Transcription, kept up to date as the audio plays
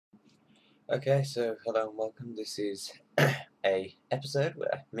Okay, so hello and welcome. This is a episode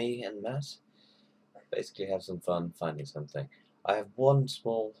where me and Matt basically have some fun finding something. I have one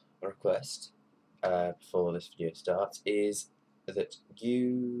small request before this video starts, is that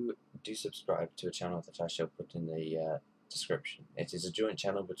you do subscribe to a channel that I shall put in the description. It is a joint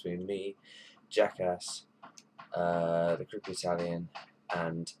channel between me, Jackass, the Creepy Italian,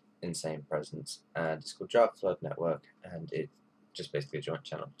 and Insane Presence, and it's called Drought Flood Network, and it's just basically a joint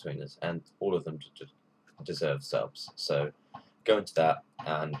channel between us, and all of them deserve subs. So go into that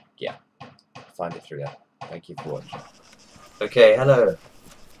and yeah, find it through there. Thank you for watching. Okay, hello,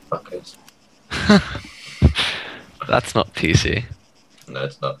 fuckers. That's not PC. No,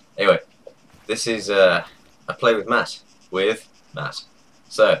 it's not. Anyway, this is a play with Matt.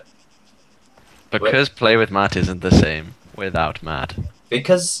 So Because Play with Matt isn't the same without Matt.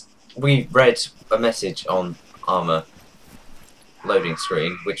 because we read a message on Armour loading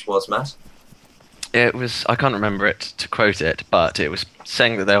screen, which was Matt. It was, I can't remember it to quote it, but it was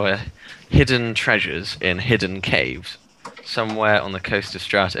saying that there were hidden treasures in hidden caves somewhere on the coast of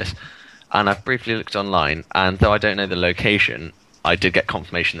Stratis. And I've briefly looked online, and though I don't know the location, I did get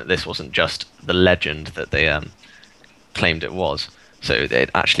confirmation that this wasn't just the legend that they claimed it was. So it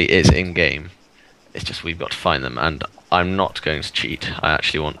actually is in-game. It's just we've got to find them, and I'm not going to cheat. I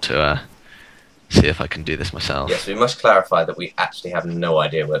actually want to see if I can do this myself. Yes, we must clarify that we actually have no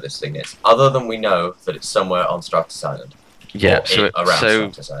idea where this thing is, other than we know that it's somewhere on Stratis Island. Yeah, so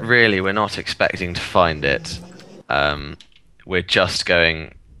Stratis Island. Really, we're not expecting to find it. We're just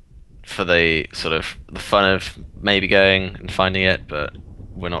going for the sort of the fun of maybe going and finding it, but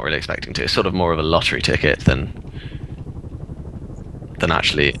we're not really expecting to. It's sort of more of a lottery ticket than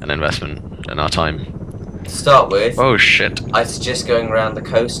actually an investment in our time. To start with, oh shit! I suggest going around the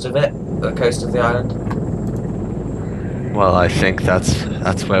coast of it, the coast of the island. Well, I think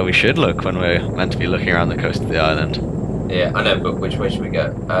that's where we should look when we're meant to be looking around the coast of the island. Yeah, I know, but which way should we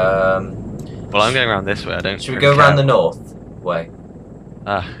go? Well, I'm going around this way. I don't. Should we go around the north way?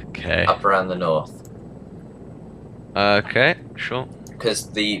 Okay. Up around the north. Okay, sure. Because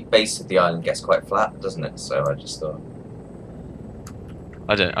the base of the island gets quite flat, doesn't it? So I just thought.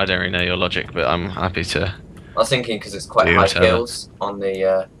 I don't really know your logic, but I'm happy to. I was thinking because it's quite high hills on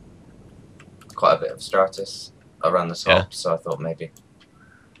the quite a bit of stratus around the top, so I thought maybe.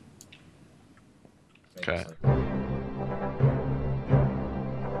 Okay. So.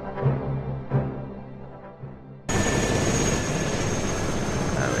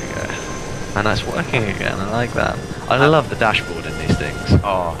 There we go. And it's working again. I like that. I love the dashboard in these things.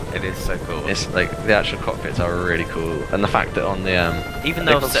 Oh, it is so cool. It's like the actual cockpits are really cool, and the fact that on the even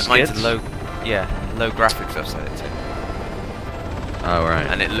though I've set mine to low graphics, I've set it to. Oh right.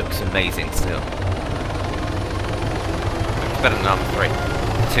 And it looks amazing still. It's better than Armour 3,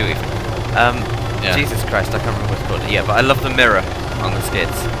 2 even. Yeah. Jesus Christ, I can't remember what it's called. Yeah, but I love the mirror on the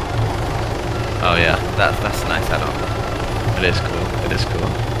skids. Oh yeah. That's a nice add-on. It is cool. It is cool.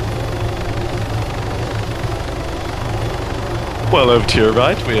 Well, over to your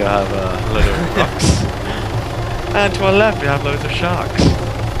right we have a load of rocks, and to our left we have loads of sharks.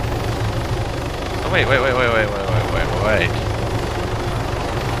 Oh wait.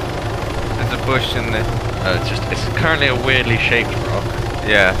 There's a bush in there. Oh, it's currently a weirdly shaped rock.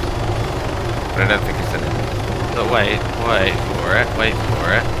 Yeah. But I don't think it's in it. But wait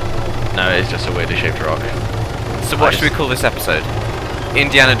for it. No, it's just a weirdly shaped rock. So what should we call this episode?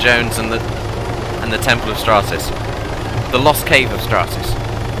 Indiana Jones and the Temple of Stratis. The Lost Cave of Stratis.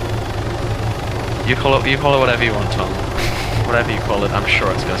 You call it whatever you want, Tom. Whatever you call it, I'm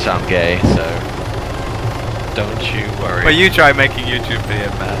sure it's going to sound gay, so don't you worry. Well, you try making YouTube video,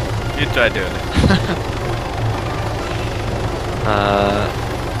 man. You try doing it.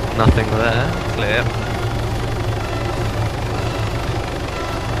 Nothing there. Clear.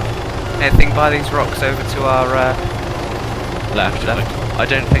 Anything by these rocks over to our Left. I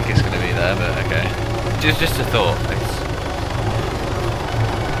don't think it's going to be there, but okay. Just a thought.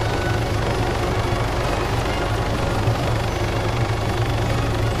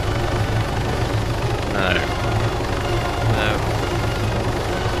 No.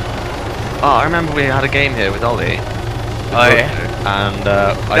 Oh, I remember we had a game here with Ollie. Oh yeah. And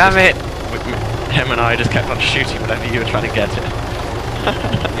him and I just kept on shooting whenever you were trying to get it.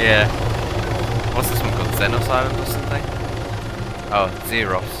 Yeah. What's this one called? Xenos Island or something? Oh,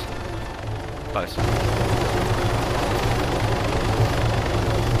 Xeros. Close.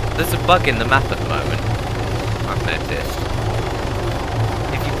 There's a bug in the map at the moment, I've noticed.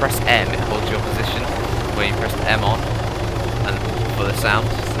 If you press M, it holds your position where you pressed M on, and for the sound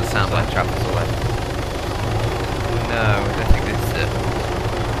like travels away. No, I don't think this is it.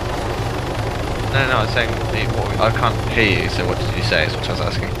 No, I was saying I can't hear you. So what did you say? Is what I was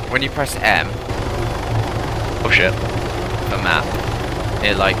asking. When you press M Oh shit! for map,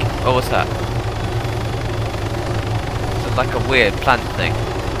 it like, oh, what's that? It's like a weird plant thing.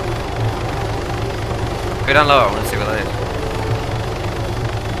 Go down lower. I want to see what that is.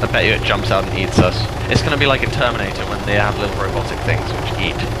 I bet you it jumps out and eats us. It's gonna be like in Terminator when they have little robotic things which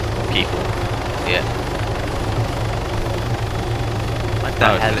eat people. Yeah. What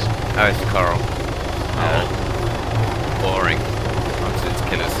the hell? Oh, it's coral. Oh. Boring. Nonsense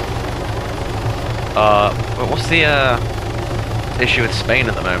killers. But what's the issue with Spain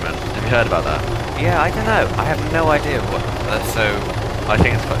at the moment? Have you heard about that? Yeah, I don't know. I have no idea what. So I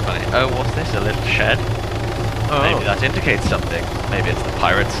think it's quite funny. Oh, what's this? A little shed? Oh. Maybe that indicates something. Maybe it's the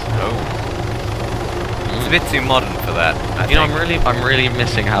pirates. Oh. It's a bit too modern for that. You know, I'm really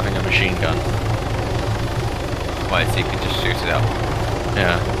missing having a machine gun. Why? So you can just shoot it up.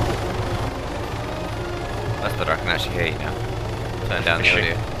 Yeah. That's better. I can actually hear you now. Turn down the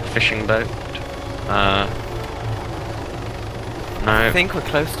audio. Fishing boat. No. I think we're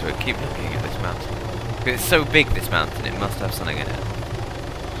close to it. Keep looking at this mountain. 'Cause it's so big, this mountain. It must have something in it.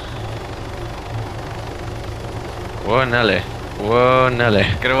 Whoa, Nelly. Whoa, Nelly.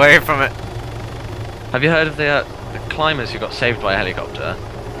 Get away from it. Have you heard of the climbers who got saved by a helicopter?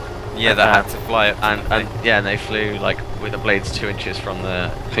 Yeah, that had to fly up. And yeah, and they flew like with the blades 2 inches from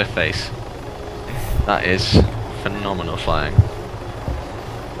the cliff face. That is phenomenal flying.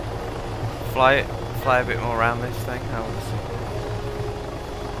 Fly a bit more around this thing. How was it?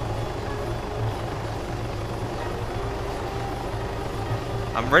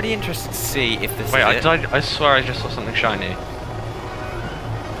 I'm really interested to see if this Wait, is it. I swear I just saw something shiny.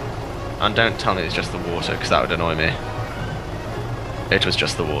 And don't tell me it's just the water, because that would annoy me. It was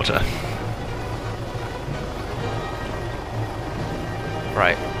just the water.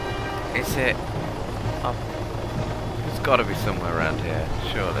 Right. Is it up? It's got to be somewhere around here,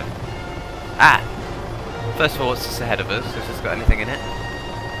 surely. Ah! First of all, what's this ahead of us? Has this got anything in it?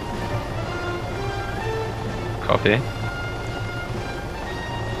 Copy.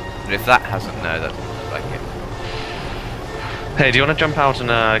 And if that hasn't, no, that doesn't look like it. Hey, do you want to jump out and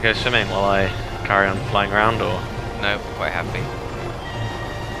go swimming while I carry on flying around, or? No, quite happy.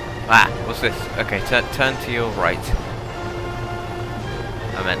 Ah, what's this? Okay, turn to your right.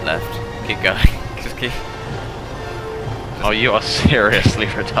 I meant left. Keep going. Just keep. Oh, you are seriously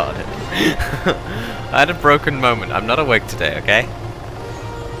retarded. I had a broken moment. I'm not awake today, okay?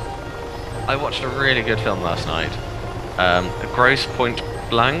 I watched a really good film last night. A Gross Point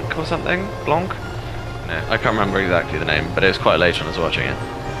Blank or something? Blanc? No, I can't remember exactly the name, but it was quite late when I was watching it.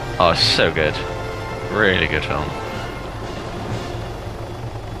 Oh, it's so good. Really good film.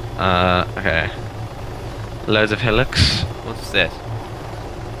 Okay. Loads of hillocks. What's this?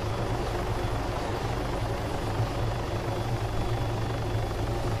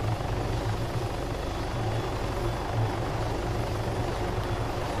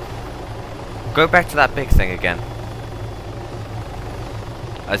 Go back to that big thing again.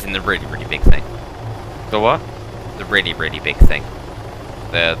 As in the really, really big thing. The what? The really, really big thing.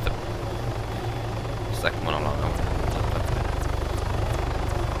 The second one along.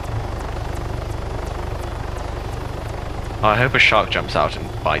 I hope a shark jumps out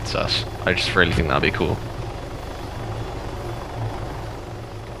and bites us. I just really think that'd be cool.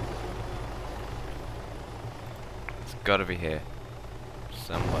 It's gotta be here.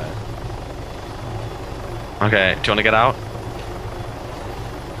 Somewhere. Okay, do you want to get out?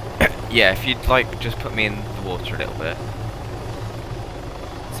 Yeah, if you'd like, just put me in the water a little bit.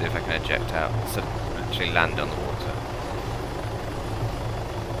 See if I can eject out. So actually land on the water.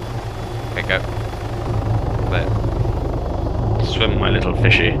 Okay, go. Clear. Swim, my little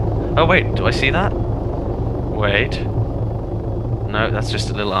fishy. Oh wait, do I see that? Wait. No, that's just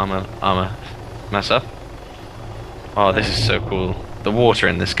a little armor mess up. Oh, this is so cool. The water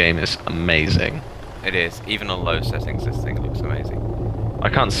in this game is amazing. It is. Even on low settings, this thing looks amazing. I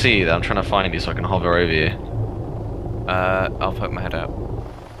can't see you. I'm trying to find you so I can hover over you. I'll poke my head out.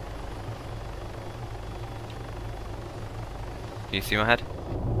 Do you see my head?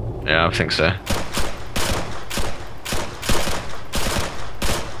 Yeah, I think so.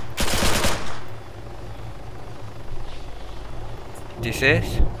 Do you see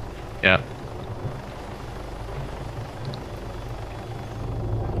it? Yeah.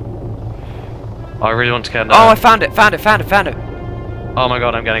 I really want to get. Oh, I found it! Found it! Found it! Found it! Oh my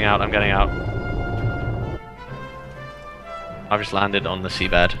god, I'm getting out. I'm getting out. I've just landed on the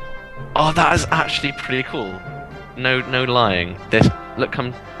seabed. Oh, that is actually pretty cool. No lying. This look,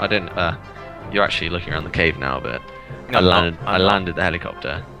 come. I didn't. You're actually looking around the cave now, but No, I landed the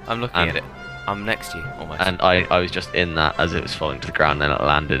helicopter. I'm looking and at it. I'm next to you, almost. And I was just in that as it was falling to the ground, then it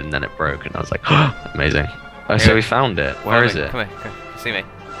landed, and then it broke, and I was like, amazing. Oh, so Here. we found it. Where is it? Come here, come here. See me?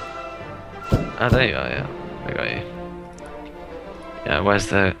 Oh, there you are, yeah. I got you. Yeah, where's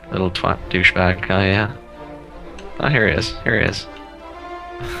the little twat douchebag guy, yeah? Oh, here he is. Here he is.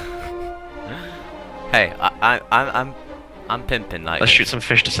 Hey, I'm pimping like. Let's this. shoot some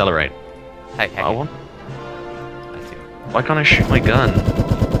fish to celebrate. Hey, hey. I want. I see. Why can't I shoot my gun?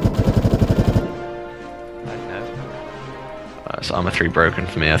 I know. It's armor 3 broken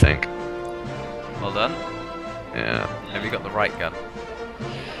for me, I think. Well done. Yeah. Have you got the right gun?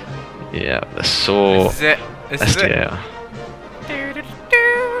 Yeah, the saw. This is it. This is it. SDR.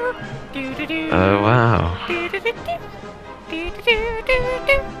 Oh, wow.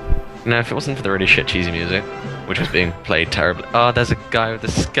 No, if it wasn't for the really shit cheesy music, which was being played terribly. Oh, there's a guy with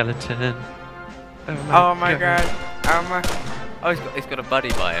a skeleton. Oh my god. Oh my. Oh, he's got a buddy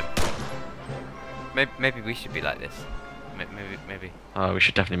by him. Maybe we should be like this. Maybe. Oh, we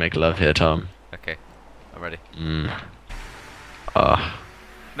should definitely make love here, Tom. Okay, I'm ready.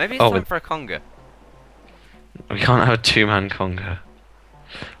 Maybe it's time for a conga. We can't have a 2-man conga.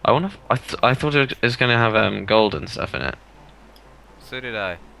 I wonder. I thought it was gonna have gold and stuff in it. So did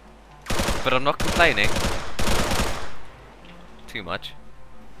I. But I'm not complaining. Too much.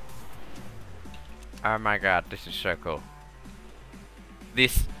 Oh my god, this is so cool.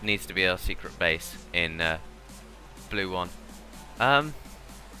 This needs to be our secret base in Blue 1.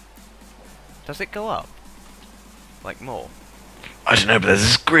 Does it go up? Like more? I don't know, but there's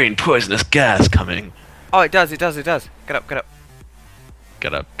this green poisonous gas coming. Oh, it does, it does, it does. Get up, get up.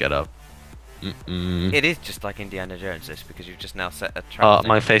 Get up, get up. It is just like Indiana Jones, this, because you've just now set a trap.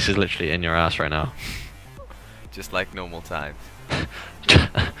 My face is literally in your ass right now. Just like normal times.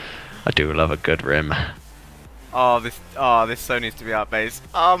 I do love a good rim. Oh, this so needs to be our base.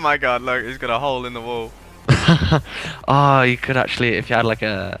 Oh my god, look, it's got a hole in the wall. Oh, you could actually, if you had like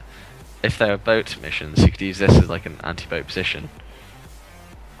if there were boat missions, you could use this as like an anti-boat position.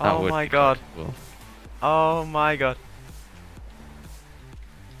 That Oh would my be god. quite cool. Oh my god.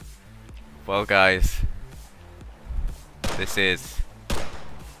 Well guys, this is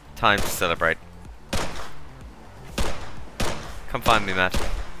time to celebrate. Come find me, Matt.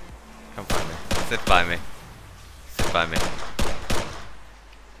 Come find me. Sit by me. Sit by me.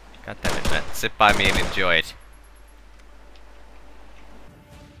 God damn it, Matt. Sit by me and enjoy it.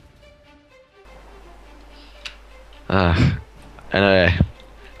 Anyway,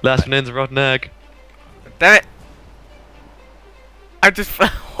 last one in's a rotten egg. Damn it! I just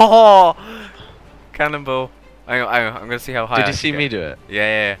oh, cannonball. Hang on, I'm gonna see how high. Did I you can see get. me do it?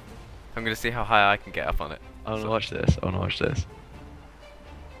 Yeah. I'm gonna see how high I can get up on it. I wanna watch this. I wanna watch this.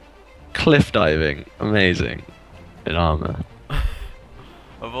 Cliff diving, amazing. In armor.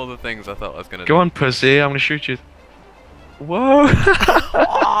 Of all the things I thought I was gonna Go do. on, pussy. I'm gonna shoot you. Whoa!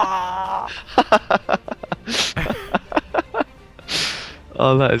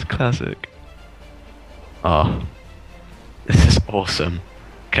 Oh, that is classic. Oh, this is awesome.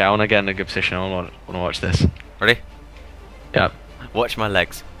 Okay, I wanna get in a good position. I wanna watch this. Ready? Yep. Watch my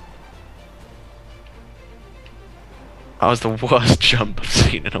legs. That was the worst jump I've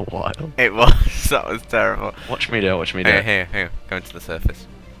seen in a while. It was. That was terrible. Watch me do it. Watch me do it. Here. Going to the surface.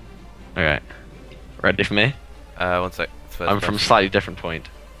 Okay. Ready for me? 1 sec. I'm from a slightly different point.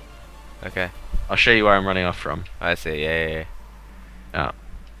 Okay. I'll show you where I'm running off from. I see. Yeah. Yeah.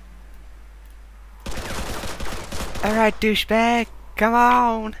 Alright, douchebag. Come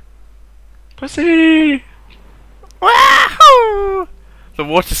on. Pussy! Wahoo! The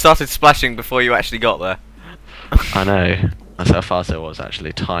water started splashing before you actually got there. I know. That's how fast it was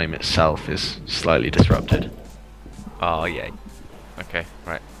actually. Time itself is slightly disrupted. Oh, yay. Okay,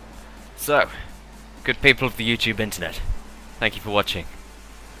 right. So, good people of the YouTube internet, thank you for watching.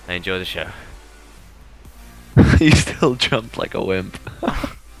 I enjoy the show. You still jump like a wimp.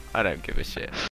 I don't give a shit.